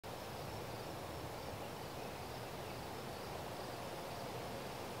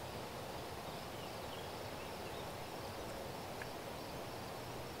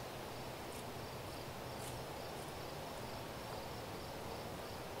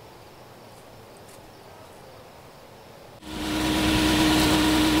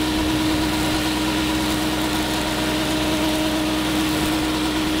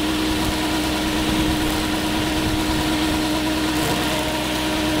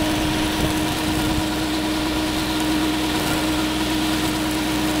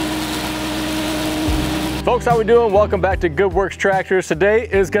Folks, how we doing? Welcome back to Good Works Tractors. Today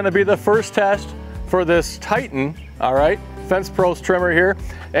is going to be the first test for this Titan, all right, Fence Pros trimmer here,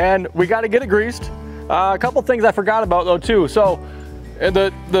 and we got to get it greased. A couple things I forgot about though too. So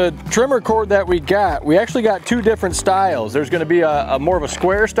the trimmer cord that we actually got two different styles. There's going to be a more of a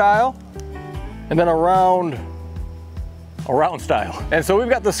square style and then a round style. And so we've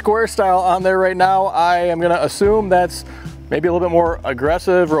got the square style on there right now. I am going to assume that's maybe a little bit more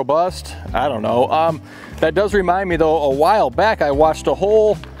aggressive, robust. I don't know. That does remind me though, a while back I watched a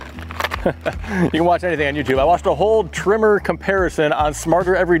whole, you can watch anything on YouTube. I watched a whole trimmer comparison on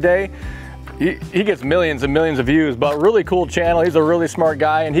Smarter Every Day. He gets millions and millions of views, but really cool channel. He's a really smart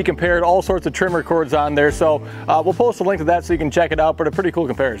guy, and he compared all sorts of trimmer cords on there. So we'll post a link to that so you can check it out, but a pretty cool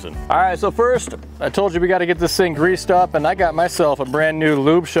comparison. All right, so first, I told you we got to get this thing greased up, and I got myself a brand new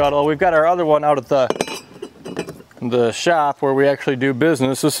lube shuttle. We've got our other one out at the shop where we actually do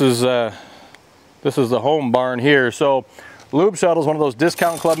business. This is the home barn here. So lube shuttle is one of those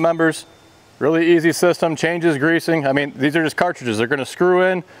discount club members. Really easy system, changes greasing. I mean, these are just cartridges. They're going to screw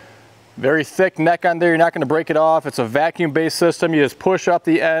in. Very thick neck on there, you're not going to break it off. It's a vacuum based system. You just push up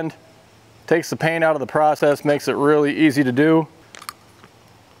the end, takes the pain out of the process, makes it really easy to do.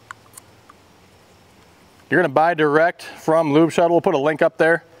 You're going to buy direct from Lube Shuttle. We'll put a link up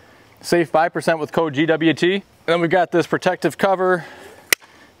there. Save 5% with code GWT. And then we've got this protective cover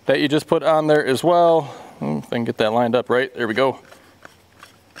that you just put on there as well. If I can get that lined up right, there we go.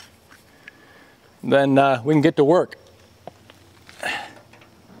 Then we can get to work.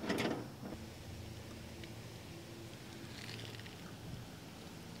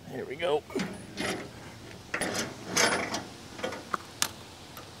 Here we go.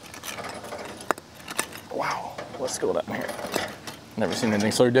 Wow, what's going on here? Never seen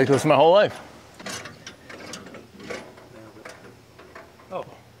anything so ridiculous in my whole life. Oh.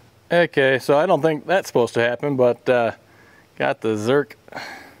 Okay, so I don't think that's supposed to happen, but got the Zerk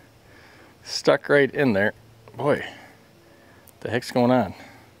stuck right in there. Boy, what the heck's going on?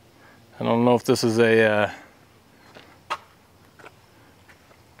 I don't know if this is a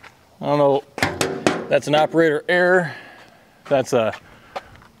I don't know, that's an operator error, that's a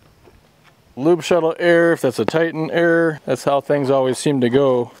Lube Shuttle error, if that's a Titan error. That's how things always seem to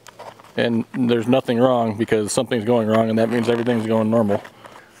go, and there's nothing wrong because something's going wrong, and that means everything's going normal.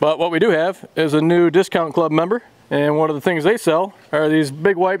 But what we do have is a new discount club member, and one of the things they sell are these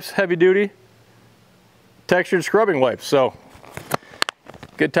big wipes, heavy duty textured scrubbing wipes. So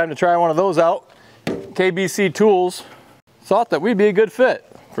good time to try one of those out. KBC Tools thought that we'd be a good fit.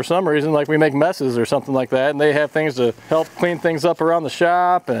 For some reason, like we make messes or something like that, and they have things to help clean things up around the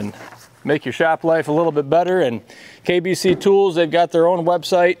shop and make your shop life a little bit better. And KBC Tools, they've got their own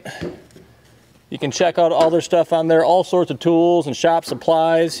website. You can check out all their stuff on there, all sorts of tools and shop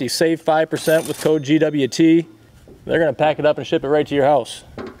supplies. You save 5% with code GWT. They're gonna pack it up and ship it right to your house.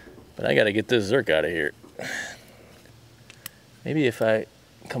 But I gotta get this Zerk out of here. Maybe if I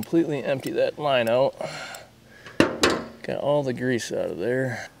completely empty that line out. Got all the grease out of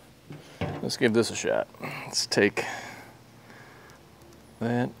there. Let's give this a shot. Let's take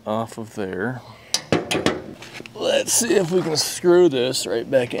that off of there. Let's see if we can screw this right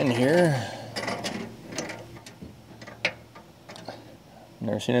back in here.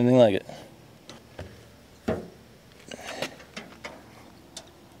 Never seen anything like it.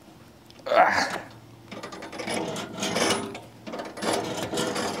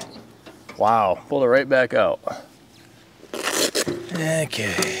 Wow, pulled it right back out.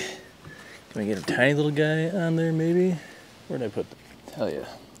 Okay, can we get a tiny little guy on there maybe? Where did I put the, tell you,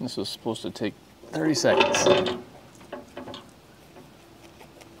 this was supposed to take 30 seconds.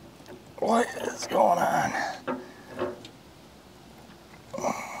 What is going on?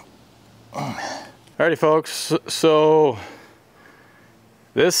 Alrighty folks, so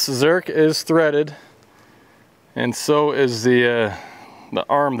this Zerk is threaded, and so is the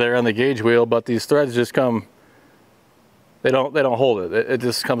arm there on the gauge wheel, but these threads just come, they don't hold it. It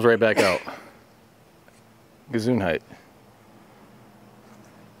just comes right back out. Gesundheit.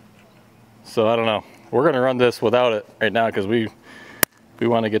 So I don't know. We're gonna run this without it right now because we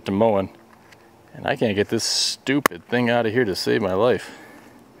want to get to mowing, and I can't get this stupid thing out of here to save my life.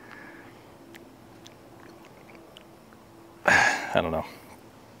 I don't know.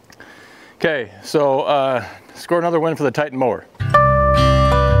 Okay, so score another win for the Titan mower.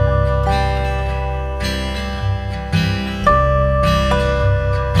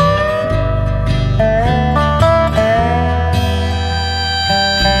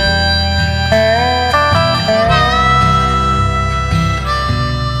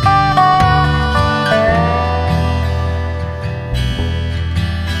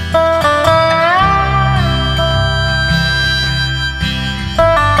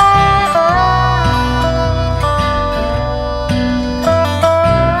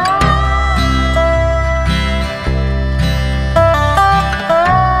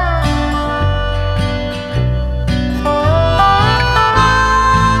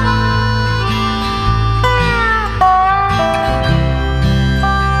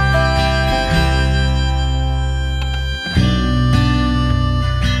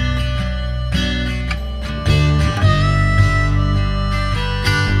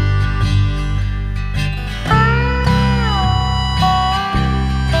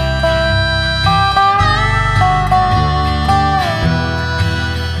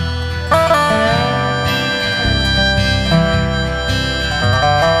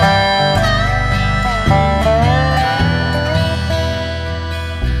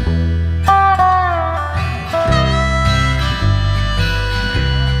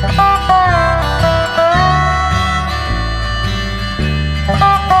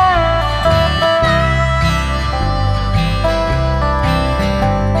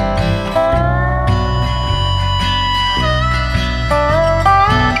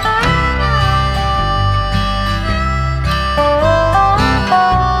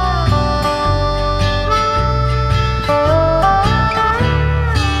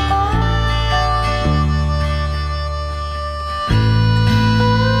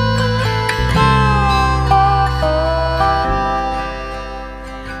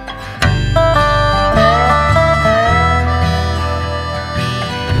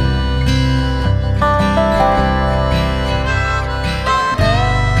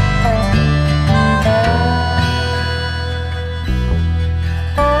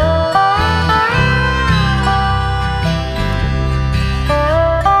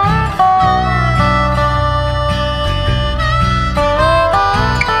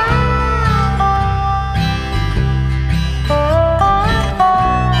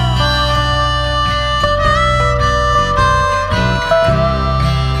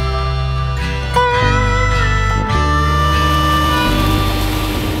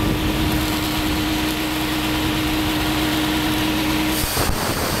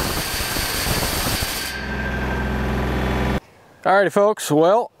 Alrighty folks,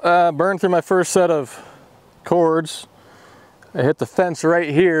 well, burned through my first set of cords. I hit the fence right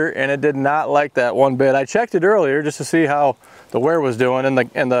here and it did not like that one bit. I checked it earlier just to see how the wear was doing. In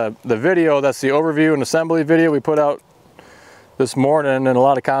the video, that's the overview and assembly video we put out this morning, and a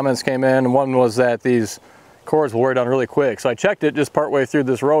lot of comments came in, and one was that these cords will wear down really quick. So I checked it just partway through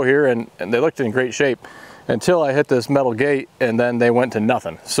this row here and they looked in great shape until I hit this metal gate, and then they went to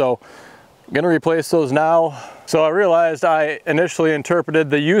nothing. So I'm gonna replace those now. So I realized I initially interpreted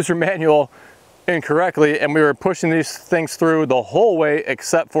the user manual incorrectly, and we were pushing these things through the whole way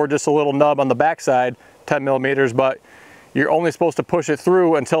except for just a little nub on the back side, 10 millimeters, but you're only supposed to push it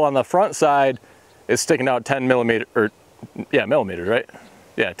through until on the front side it's sticking out 10 millimeters, or yeah, millimeters, right?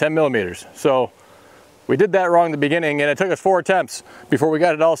 Yeah, 10 millimeters. So we did that wrong in the beginning, and it took us 4 attempts before we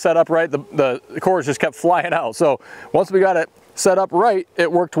got it all set up right. The cords just kept flying out. So once we got it set up right,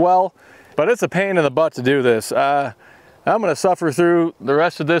 it worked well, but it's a pain in the butt to do this. I'm gonna suffer through the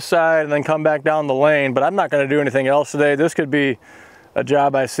rest of this side and then come back down the lane, but I'm not gonna do anything else today. This could be a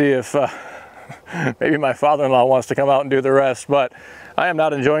job I see if maybe my father-in-law wants to come out and do the rest, but I am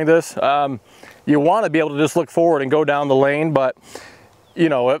not enjoying this. You want to be able to just look forward and go down the lane, but you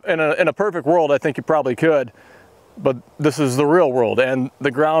know, in a perfect world, I think you probably could, but this is the real world, and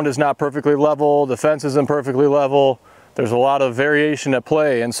the ground is not perfectly level, the fence isn't perfectly level, there's a lot of variation at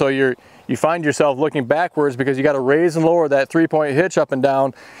play, and so you find yourself looking backwards because you got to raise and lower that 3-point hitch up and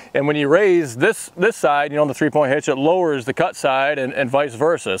down, and when you raise this side, you know, the 3-point hitch, it lowers the cut side and vice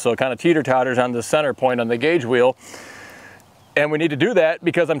versa, so it kind of teeter-totters on the center point on the gauge wheel. And we need to do that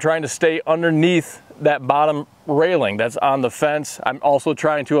because I'm trying to stay underneath that bottom railing that's on the fence. I'm also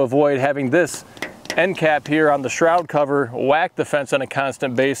trying to avoid having this end cap here on the shroud cover whack the fence on a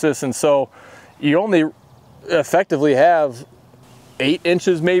constant basis. And so you only effectively have 8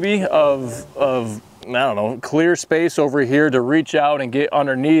 inches maybe of I don't know, clear space over here to reach out and get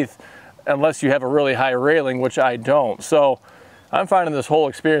underneath unless you have a really high railing, which I don't. So I'm finding this whole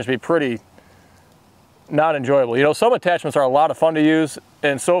experience to be pretty not enjoyable. You know, some attachments are a lot of fun to use,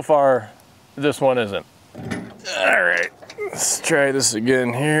 and so far this one isn't. All right, let's try this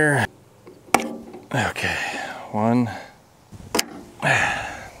again here. Okay, 1,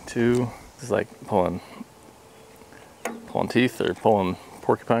 2. It's like pulling teeth or pulling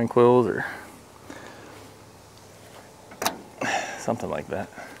porcupine quills or something like that.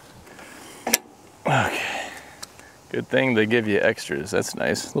 Okay, good thing they give you extras. That's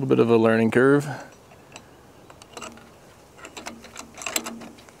nice. A little bit of a learning curve.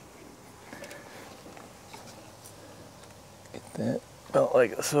 That about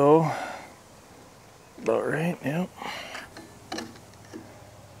like so. About right, yep.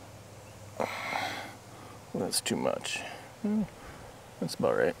 That's too much. That's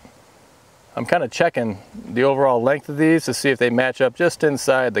about right. I'm kind of checking the overall length of these to see if they match up just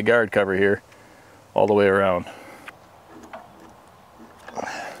inside the guard cover here, all the way around.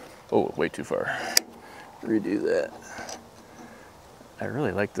 Oh, way too far. Redo that. I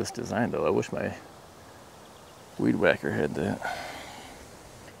really like this design though. I wish my weed whacker had that.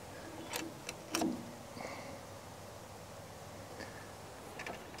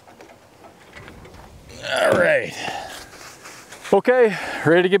 All right. Okay,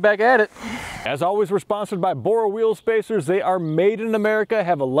 ready to get back at it. As always, we're sponsored by Bora Wheel Spacers. They are made in America,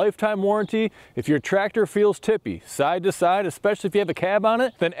 have a lifetime warranty. If your tractor feels tippy, side to side, especially if you have a cab on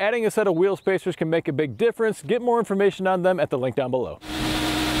it, then adding a set of wheel spacers can make a big difference. Get more information on them at the link down below.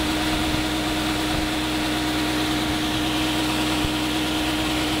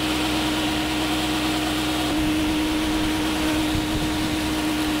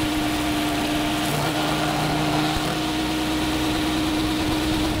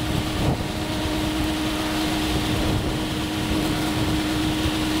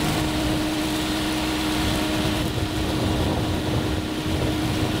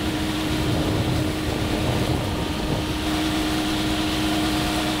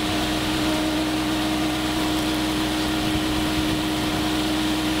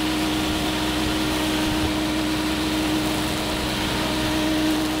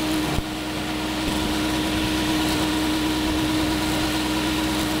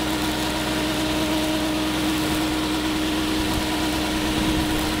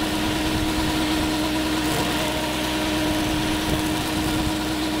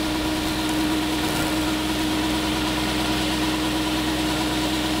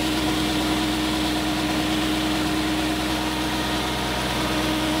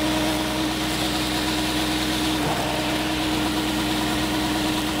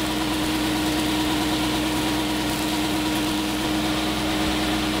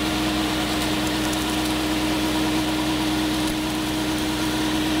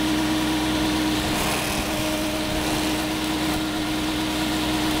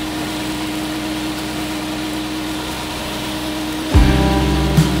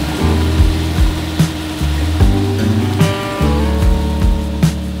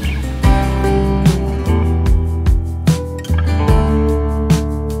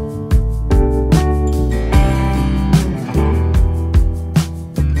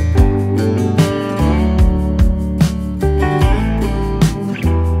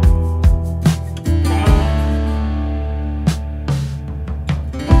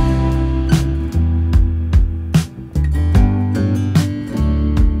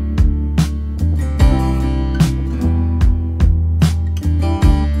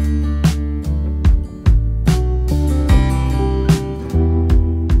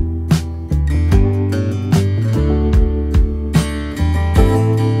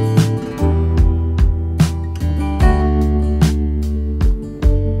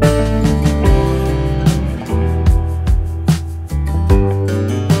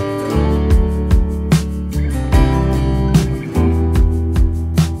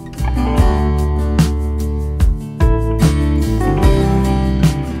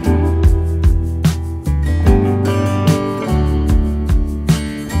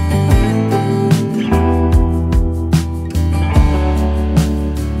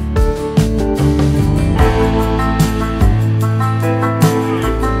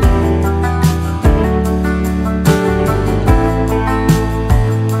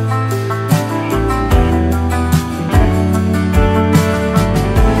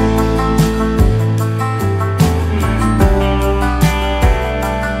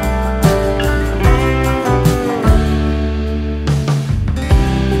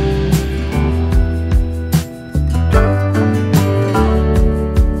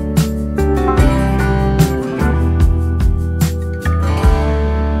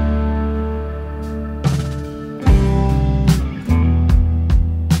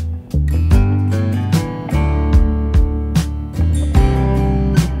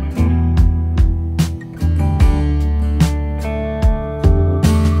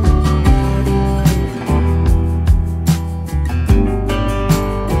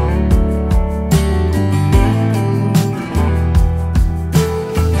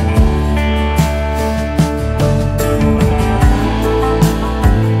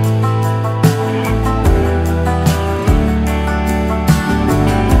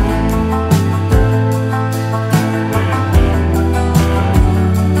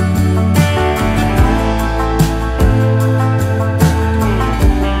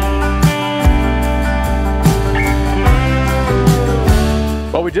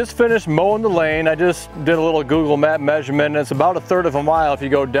 just finished mowing the lane. I just did a little Google map measurement, and it's about 1/3 of a mile if you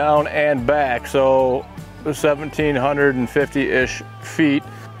go down and back, so 1,750-ish feet.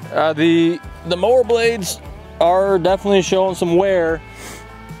 The mower blades are definitely showing some wear.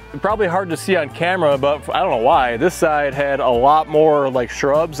 Probably hard to see on camera, but I don't know why. This side had a lot more like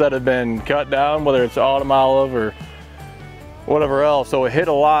shrubs that had been cut down, whether it's autumn olive or whatever else. So it hit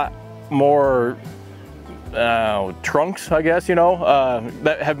a lot more trunks, I guess, you know,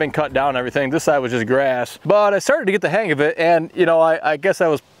 that have been cut down and everything. This side was just grass, but I started to get the hang of it, and you know, I guess I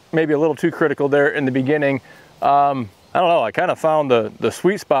was maybe a little too critical there in the beginning. I don't know, I kind of found the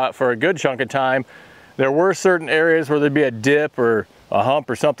sweet spot for a good chunk of time. There were certain areas where there'd be a dip or a hump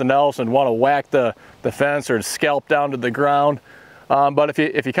or something else and want to whack the fence or scalp down to the ground. But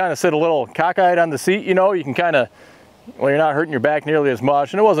if you kind of sit a little cockeyed on the seat, you know, you can kind of, well, you're not hurting your back nearly as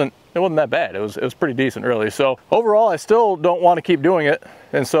much, and it wasn't that bad. It was pretty decent, really. So overall, I still don't want to keep doing it,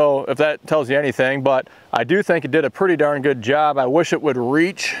 and so if that tells you anything, but I do think it did a pretty darn good job. I wish it would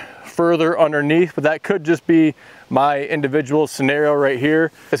reach further underneath, but that could just be my individual scenario right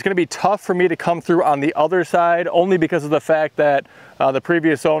here. It's going to be tough for me to come through on the other side, only because of the fact that the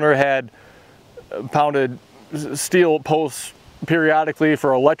previous owner had pounded steel posts periodically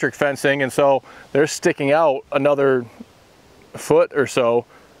for electric fencing, and so they're sticking out another foot or so.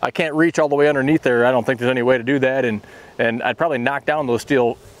 I can't reach all the way underneath there. I don't think there's any way to do that, and I'd probably knock down those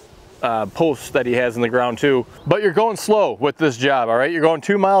steel posts that he has in the ground too. But you're going slow with this job, all right? You're going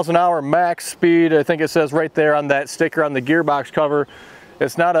 2 miles an hour max speed. I think it says right there on that sticker on the gearbox cover.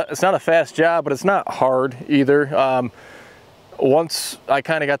 It's not a fast job, but it's not hard either. Once I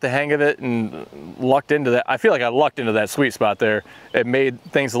kind of got the hang of it and lucked into that, I feel like I lucked into that sweet spot there. It made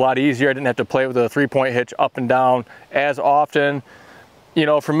things a lot easier. I didn't have to play with a 3-point hitch up and down as often. You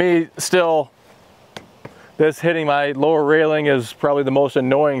know, for me, still, this hitting my lower railing is probably the most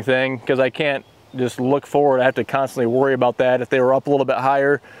annoying thing, because I can't just look forward. I have to constantly worry about that. If they were up a little bit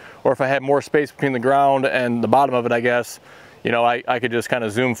higher, or if I had more space between the ground and the bottom of it, I guess, you know, I could just kind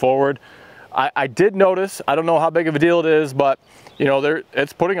of zoom forward. I did notice, I don't know how big of a deal it is, but you know,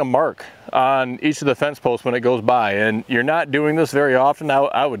 it's putting a mark on each of the fence posts when it goes by, and you're not doing this very often.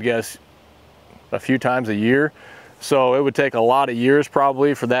 I would guess a few times a year, so it would take a lot of years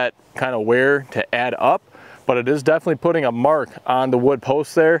probably for that kind of wear to add up, but it is definitely putting a mark on the wood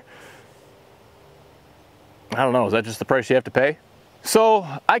posts there. I don't know, is that just the price you have to pay? So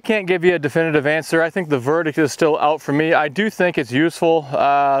I can't give you a definitive answer. I think the verdict is still out for me. I do think it's useful.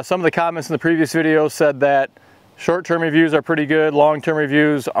 Some of the comments in the previous video said that short-term reviews are pretty good, long-term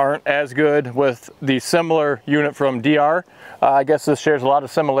reviews aren't as good with the similar unit from DR. I guess this shares a lot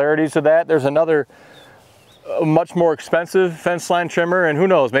of similarities to that. There's another much more expensive Fenceline trimmer, and who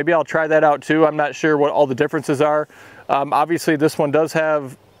knows, maybe I'll try that out too. I'm not sure what all the differences are. Obviously this one does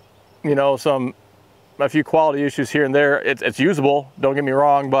have, you know, a few quality issues here and there. It's usable, don't get me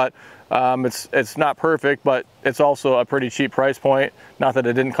wrong, but it's not perfect, but it's also a pretty cheap price point. Not that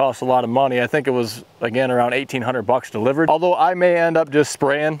it didn't cost a lot of money. I think it was, again, around 1,800 bucks delivered. Although I may end up just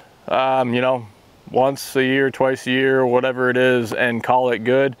spraying, you know, once a year, twice a year, whatever it is, and call it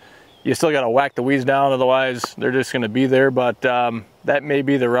good. You still got to whack the weeds down, otherwise they're just going to be there. But that may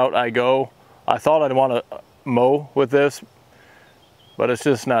be the route I go. I thought I'd want to mow with this, but it's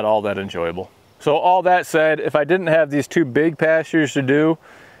just not all that enjoyable. So all that said, if I didn't have these 2 big pastures to do,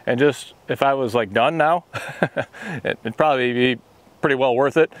 and just if I was like done now, it'd probably be pretty well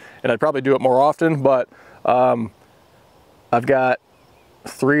worth it, and I'd probably do it more often. But I've got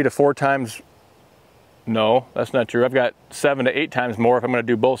 3 to 4 times, no, that's not true. I've got 7 to 8 times more if I'm going to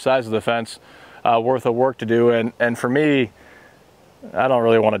do both sides of the fence worth of work to do, and for me, I don't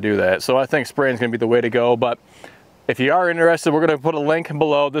really want to do that. So I think spraying is going to be the way to go. But if you are interested, we're going to put a link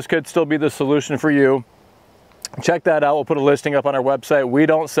below. This could still be the solution for you. Check that out. We'll put a listing up on our website. We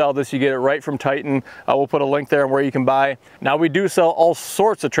don't sell this. You get it right from Titan. We'll put a link there on where you can buy. Now, we do sell all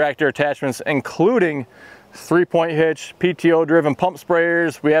sorts of tractor attachments, including 3-point hitch, PTO-driven pump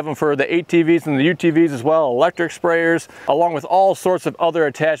sprayers. We have them for the ATVs and the UTVs as well, electric sprayers, along with all sorts of other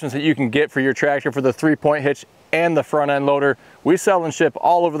attachments that you can get for your tractor for the 3-point hitch and the front end loader. We sell and ship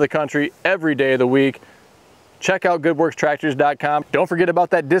all over the country every day of the week. Check out goodworkstractors.com. Don't forget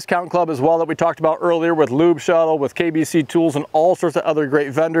about that discount club as well that we talked about earlier with Lube Shuttle, with KBC Tools, and all sorts of other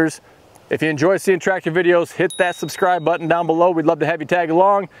great vendors. If you enjoy seeing tractor videos, hit that subscribe button down below. We'd love to have you tag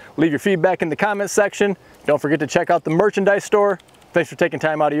along. Leave your feedback in the comments section. Don't forget to check out the merchandise store. Thanks for taking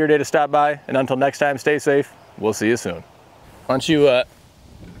time out of your day to stop by. And until next time, stay safe. We'll see you soon. Why don't you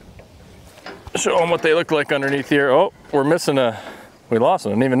show them what they look like underneath here. Oh, we're missing we lost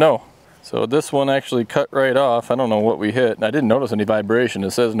them. I didn't even know. So this one actually cut right off. I don't know what we hit. I didn't notice any vibration.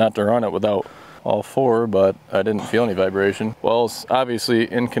 It says not to run it without all four, but I didn't feel any vibration. Well, it's obviously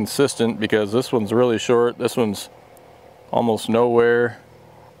inconsistent because this one's really short. This one's almost no wear.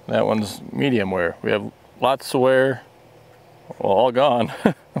 That one's medium wear. We have lots of wear, well, all gone.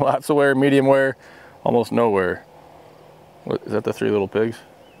 Lots of wear, medium wear, almost no wear. What, is that the three little pigs?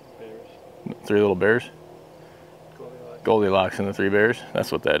 Bears. Three little bears? Goldilocks and the three bears.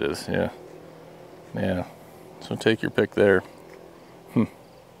 That's what that is, yeah. Yeah, so take your pick there.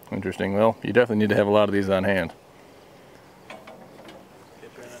 Interesting. Well, you definitely need to have a lot of these on hand.